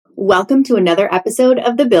Welcome to another episode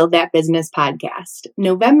of the Build That Business podcast.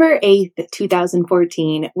 November 8th,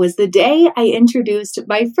 2014 was the day I introduced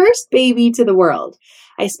my first baby to the world.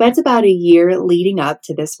 I spent about a year leading up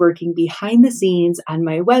to this working behind the scenes on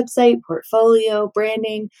my website, portfolio,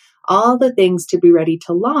 branding, all the things to be ready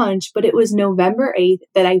to launch, but it was November 8th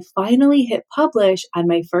that I finally hit publish on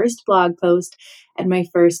my first blog post and my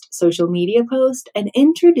first social media post and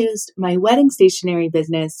introduced my wedding stationery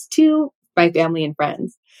business to my family and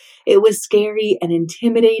friends. It was scary and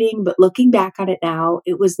intimidating, but looking back on it now,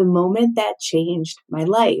 it was the moment that changed my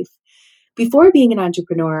life. Before being an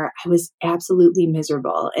entrepreneur, I was absolutely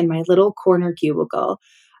miserable in my little corner cubicle.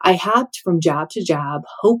 I hopped from job to job,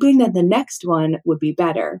 hoping that the next one would be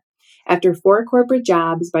better. After 4 corporate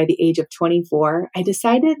jobs by the age of 24, I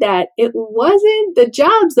decided that it wasn't the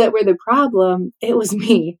jobs that were the problem, it was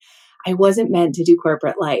me. I wasn't meant to do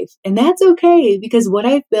corporate life. And that's okay because what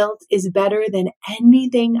I've built is better than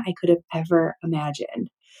anything I could have ever imagined.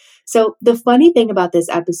 So the funny thing about this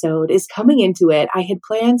episode is coming into it, I had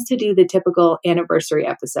plans to do the typical anniversary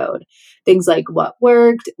episode. Things like what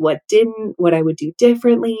worked, what didn't, what I would do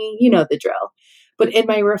differently, you know the drill. But in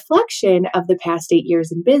my reflection of the past 8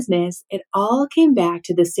 years in business, it all came back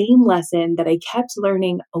to the same lesson that I kept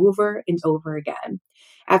learning over and over again.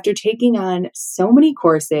 After taking on so many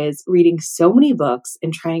courses, reading so many books,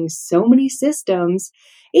 and trying so many systems,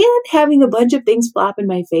 and having a bunch of things flop in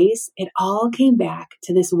my face, it all came back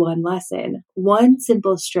to this one lesson, one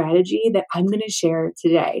simple strategy that I'm going to share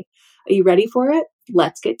today. Are you ready for it?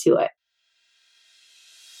 Let's get to it.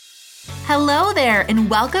 Hello there, and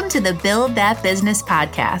welcome to the Build That Business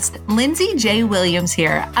podcast. Lindsay J. Williams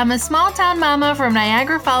here. I'm a small-town mama from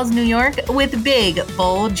Niagara Falls, New York, with big,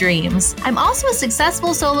 bold dreams. I'm also a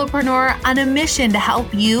successful solopreneur on a mission to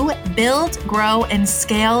help you build, grow, and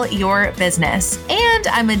scale your business. And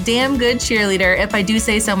I'm a damn good cheerleader, if I do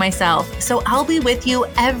say so myself. So I'll be with you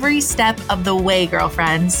every step of the way,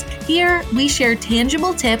 girlfriends. Here, we share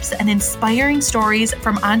tangible tips and inspiring stories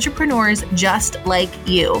from entrepreneurs just like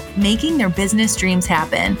you, making their business dreams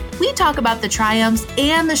happen. We talk about the triumphs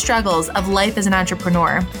and the struggles of life as an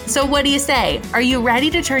entrepreneur. So what do you say? Are you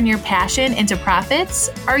ready to turn your passion into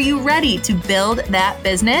profits? Are you ready to build that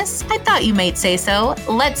business? I thought you might say so.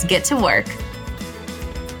 Let's get to work.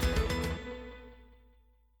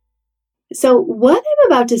 So what I'm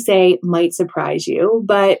about to say might surprise you,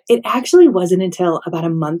 but it actually wasn't until about a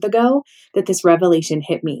month ago that this revelation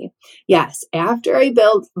hit me. Yes, after I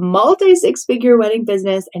built multi-six-figure wedding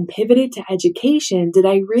business and pivoted to education, did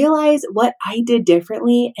I realize what I did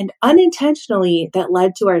differently and unintentionally that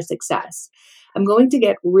led to our success. I'm going to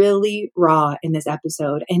get really raw in this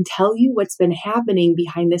episode and tell you what's been happening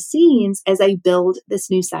behind the scenes as I build this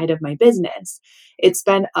new side of my business. It's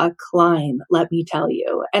been a climb, let me tell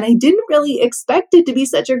you. And I didn't really expect it to be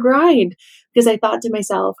such a grind because I thought to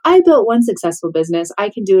myself, I built one successful business, I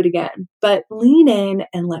can do it again. But lean in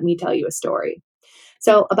and let me tell you a story.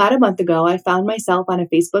 So about a month ago, I found myself on a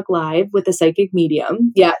Facebook Live with a psychic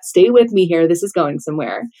medium. Yeah, stay with me here. This is going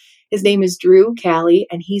somewhere. His name is Drew Cali,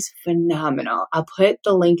 and he's phenomenal. I'll put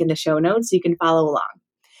the link in the show notes so you can follow along.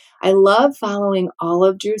 I love following all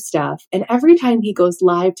of Drew's stuff, and every time he goes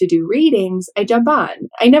live to do readings, I jump on.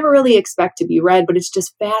 I never really expect to be read, but it's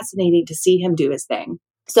just fascinating to see him do his thing.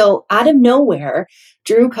 So out of nowhere,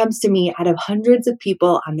 Drew comes to me out of hundreds of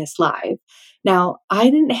people on this live. Now, I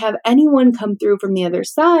didn't have anyone come through from the other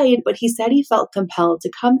side, but he said he felt compelled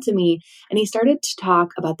to come to me, and he started to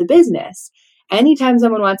talk about the business. Anytime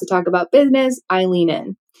someone wants to talk about business, I lean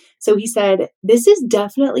in. So he said, this is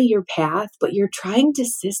definitely your path, but you're trying to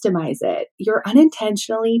systemize it. You're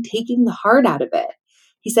unintentionally taking the heart out of it.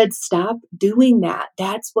 He said, stop doing that.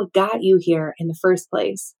 That's what got you here in the first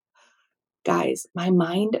place. Guys, my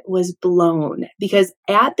mind was blown because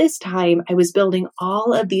at this time I was building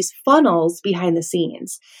all of these funnels behind the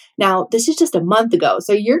scenes. Now, this is just a month ago,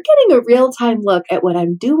 so you're getting a real-time look at what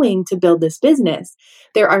I'm doing to build this business.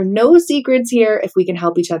 There are no secrets here if we can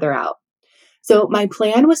help each other out. So my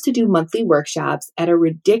plan was to do monthly workshops at a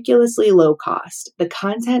ridiculously low cost. The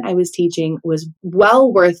content I was teaching was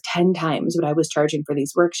well worth 10 times what I was charging for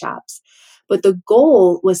these workshops. But the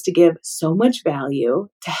goal was to give so much value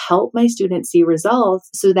to help my students see results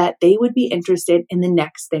so that they would be interested in the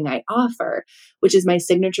next thing I offer, which is my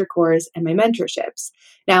signature course and my mentorships.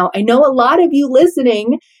 Now, I know a lot of you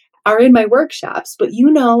listening are in my workshops, but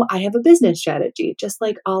you know I have a business strategy, just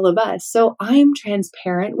like all of us. So I'm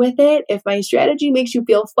transparent with it. If my strategy makes you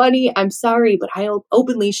feel funny, I'm sorry, but I'll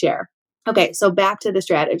openly share. Okay, so back to the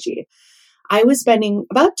strategy. I was spending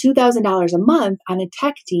about $2,000 a month on a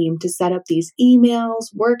tech team to set up these emails,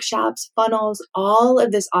 workshops, funnels, all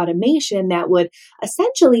of this automation that would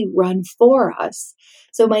essentially run for us.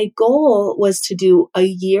 So my goal was to do a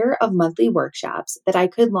year of monthly workshops that I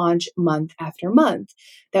could launch month after month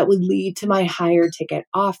that would lead to my higher ticket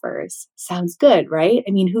offers. Sounds good, right?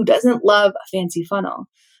 I mean, who doesn't love a fancy funnel?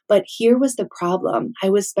 But here was the problem. I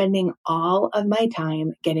was spending all of my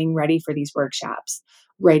time getting ready for these workshops,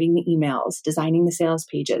 writing the emails, designing the sales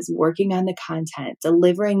pages, working on the content,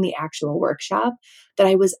 delivering the actual workshop, that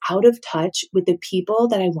I was out of touch with the people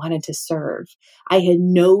that I wanted to serve. I had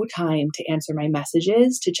no time to answer my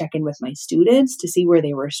messages, to check in with my students, to see where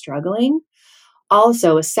they were struggling.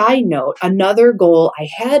 Also, a side note, another goal I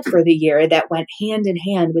had for the year that went hand in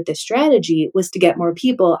hand with this strategy was to get more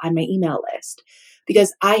people on my email list.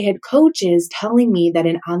 Because I had coaches telling me that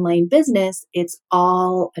in online business, it's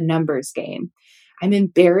all a numbers game. I'm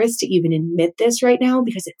embarrassed to even admit this right now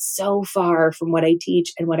because it's so far from what I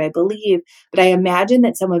teach and what I believe. But I imagine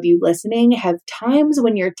that some of you listening have times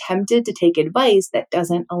when you're tempted to take advice that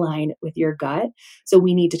doesn't align with your gut. So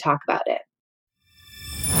we need to talk about it.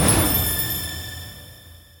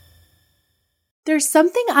 There's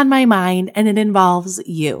something on my mind and it involves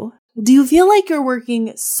you. Do you feel like you're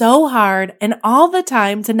working so hard and all the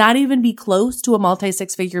time to not even be close to a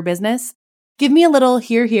multi-six-figure business? Give me a little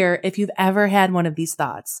here if you've ever had one of these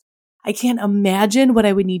thoughts. I can't imagine what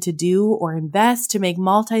I would need to do or invest to make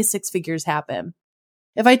multi-six figures happen.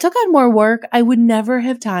 If I took on more work, I would never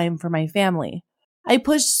have time for my family. I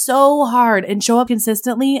push so hard and show up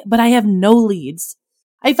consistently, but I have no leads.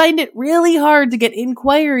 I find it really hard to get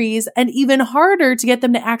inquiries and even harder to get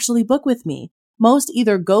them to actually book with me. Most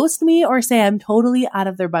either ghost me or say I'm totally out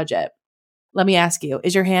of their budget. Let me ask you,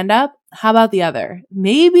 is your hand up? How about the other?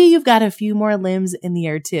 Maybe you've got a few more limbs in the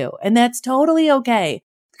air too, and that's totally okay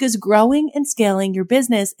because growing and scaling your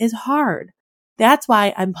business is hard. That's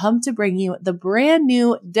why I'm pumped to bring you the brand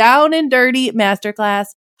new Down and Dirty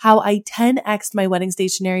Masterclass, how I 10x'd my wedding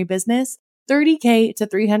stationery business, $30K to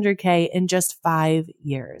 $300K in just 5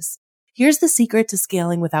 years. Here's the secret to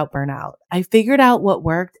scaling without burnout. I figured out what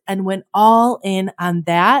worked and went all in on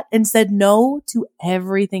that and said no to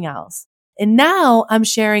everything else. And now I'm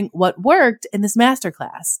sharing what worked in this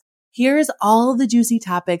masterclass. Here's all the juicy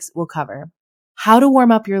topics we'll cover. How to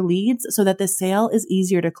warm up your leads so that the sale is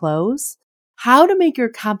easier to close. How to make your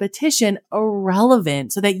competition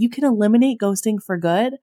irrelevant so that you can eliminate ghosting for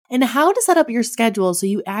good. And how to set up your schedule so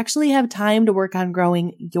you actually have time to work on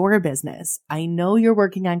growing your business. I know you're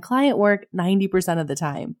working on client work 90% of the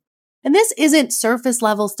time. And this isn't surface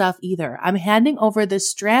level stuff either. I'm handing over the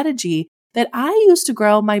strategy that I used to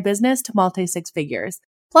grow my business to multi-six figures.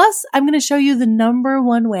 Plus, I'm going to show you the number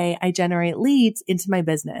one way I generate leads into my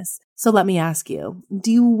business. So let me ask you,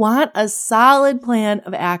 do you want a solid plan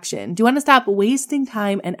of action? Do you want to stop wasting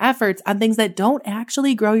time and efforts on things that don't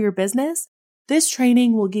actually grow your business? This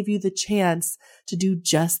training will give you the chance to do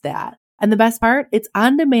just that. And the best part, it's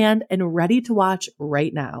on demand and ready to watch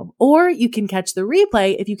right now. Or you can catch the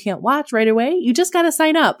replay if you can't watch right away. You just got to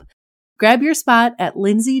sign up. Grab your spot at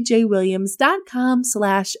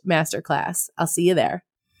lindsayjwilliams.com/masterclass. I'll see you there.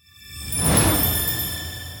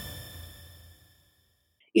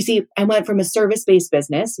 You see, I went from a service-based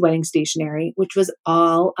business, wedding stationery, which was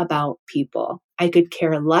all about people. I could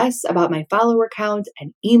care less about my follower count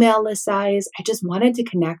and email list size. I just wanted to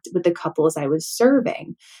connect with the couples I was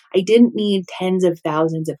serving. I didn't need tens of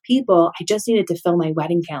thousands of people. I just needed to fill my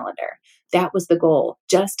wedding calendar. That was the goal,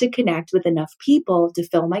 just to connect with enough people to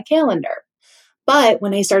fill my calendar. But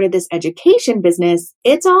when I started this education business,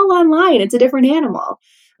 it's all online. It's a different animal.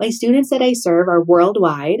 My students that I serve are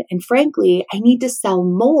worldwide, and frankly, I need to sell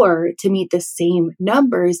more to meet the same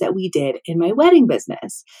numbers that we did in my wedding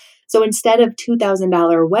business. So instead of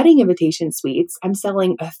 $2,000 wedding invitation suites, I'm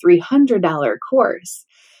selling a $300 course.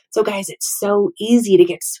 So guys, it's so easy to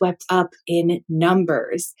get swept up in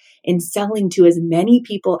numbers, in selling to as many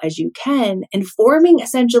people as you can, and forming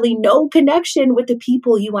essentially no connection with the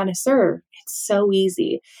people you want to serve. It's so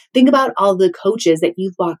easy. Think about all the coaches that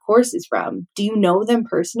you've bought courses from. Do you know them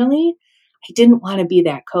personally? I didn't want to be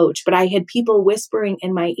that coach, but I had people whispering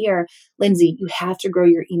in my ear, Lindsay, you have to grow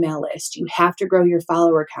your email list. You have to grow your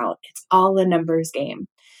follower count. It's all a numbers game.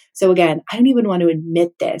 So again, I don't even want to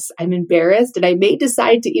admit this. I'm embarrassed and I may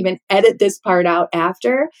decide to even edit this part out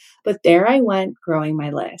after, but there I went growing my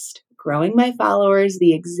list, growing my followers,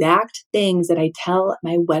 the exact things that I tell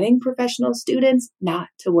my wedding professional students not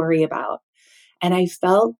to worry about. And I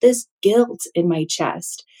felt this guilt in my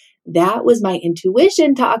chest. That was my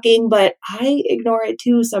intuition talking, but I ignore it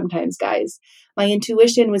too sometimes, guys. My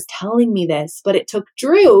intuition was telling me this, but it took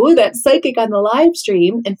Drew, that psychic on the live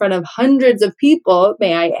stream in front of hundreds of people,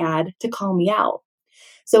 may I add, to call me out.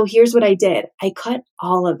 So here's what I did. I cut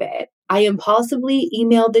all of it. I impulsively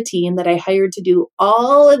emailed the team that I hired to do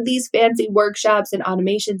all of these fancy workshops and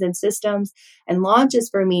automations and systems and launches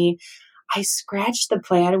for me. I scratched the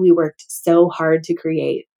plan we worked so hard to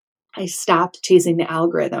create. I stopped chasing the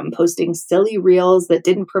algorithm, posting silly reels that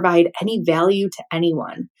didn't provide any value to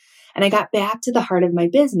anyone. And I got back to the heart of my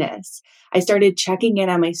business. I started checking in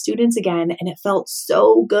on my students again, and it felt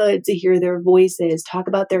so good to hear their voices, talk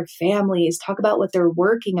about their families, talk about what they're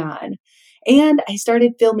working on. And I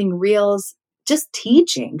started filming reels, just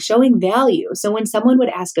teaching, showing value. So when someone would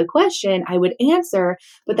ask a question, I would answer,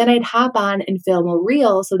 but then I'd hop on and film a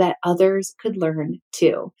reel so that others could learn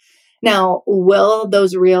too. Now, will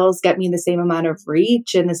those reels get me the same amount of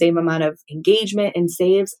reach and the same amount of engagement and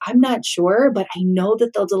saves? I'm not sure, but I know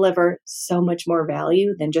that they'll deliver so much more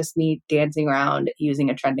value than just me dancing around using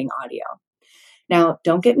a trending audio. Now,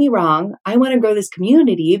 don't get me wrong. I want to grow this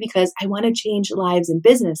community because I want to change lives and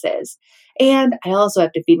businesses. And I also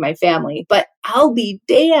have to feed my family, but I'll be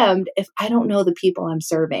damned if I don't know the people I'm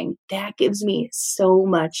serving. That gives me so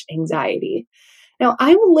much anxiety. Now,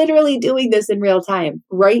 I'm literally doing this in real time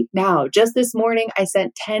right now. Just this morning, I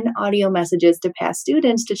sent 10 audio messages to past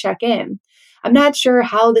students to check in. I'm not sure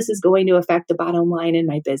how this is going to affect the bottom line in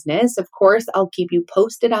my business. Of course, I'll keep you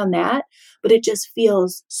posted on that, but it just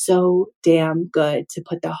feels so damn good to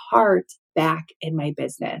put the heart back in my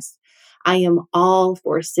business. I am all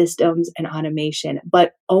for systems and automation,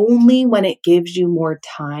 but only when it gives you more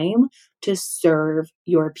time to serve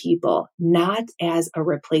your people, not as a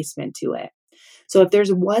replacement to it. So if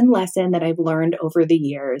there's one lesson that I've learned over the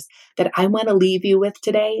years that I want to leave you with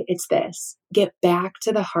today, it's this. Get back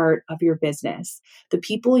to the heart of your business, the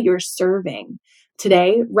people you're serving.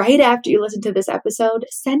 Today, right after you listen to this episode,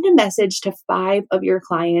 send a message to 5 of your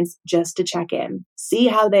clients just to check in. See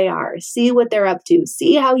how they are. See what they're up to.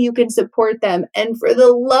 See how you can support them. And for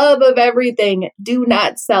the love of everything, do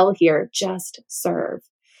not sell here. Just serve.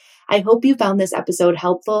 I hope you found this episode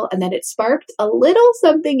helpful and that it sparked a little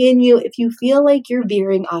something in you if you feel like you're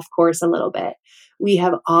veering off course a little bit. We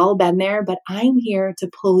have all been there, but I'm here to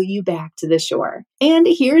pull you back to the shore. And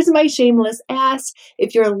here's my shameless ask.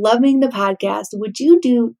 If you're loving the podcast, would you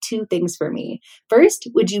do 2 things for me? First,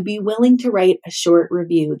 would you be willing to write a short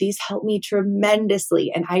review? These help me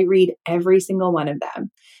tremendously, and I read every single one of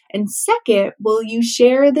them. And second, will you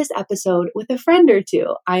share this episode with a friend or 2?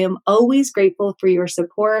 I am always grateful for your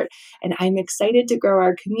support, and I'm excited to grow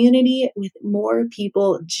our community with more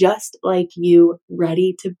people just like you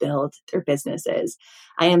ready to build their businesses.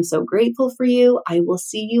 I am so grateful for you. I will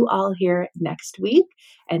see you all here next week.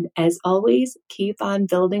 And as always, keep on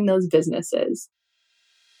building those businesses.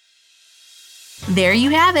 There you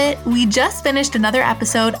have it. We just finished another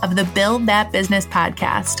episode of the Build That Business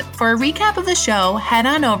podcast. For a recap of the show, head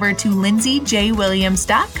on over to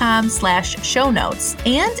lindsayjwilliams.com/show notes.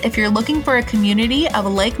 And if you're looking for a community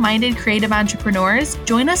of like-minded creative entrepreneurs,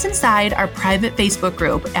 join us inside our private Facebook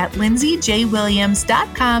group at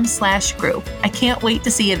lindsayjwilliams.com/group. I can't wait to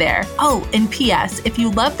see you there. Oh, and P.S. if you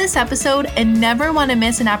love this episode and never want to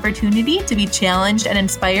miss an opportunity to be challenged and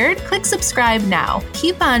inspired, click subscribe now.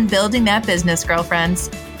 Keep on building that business, girlfriends.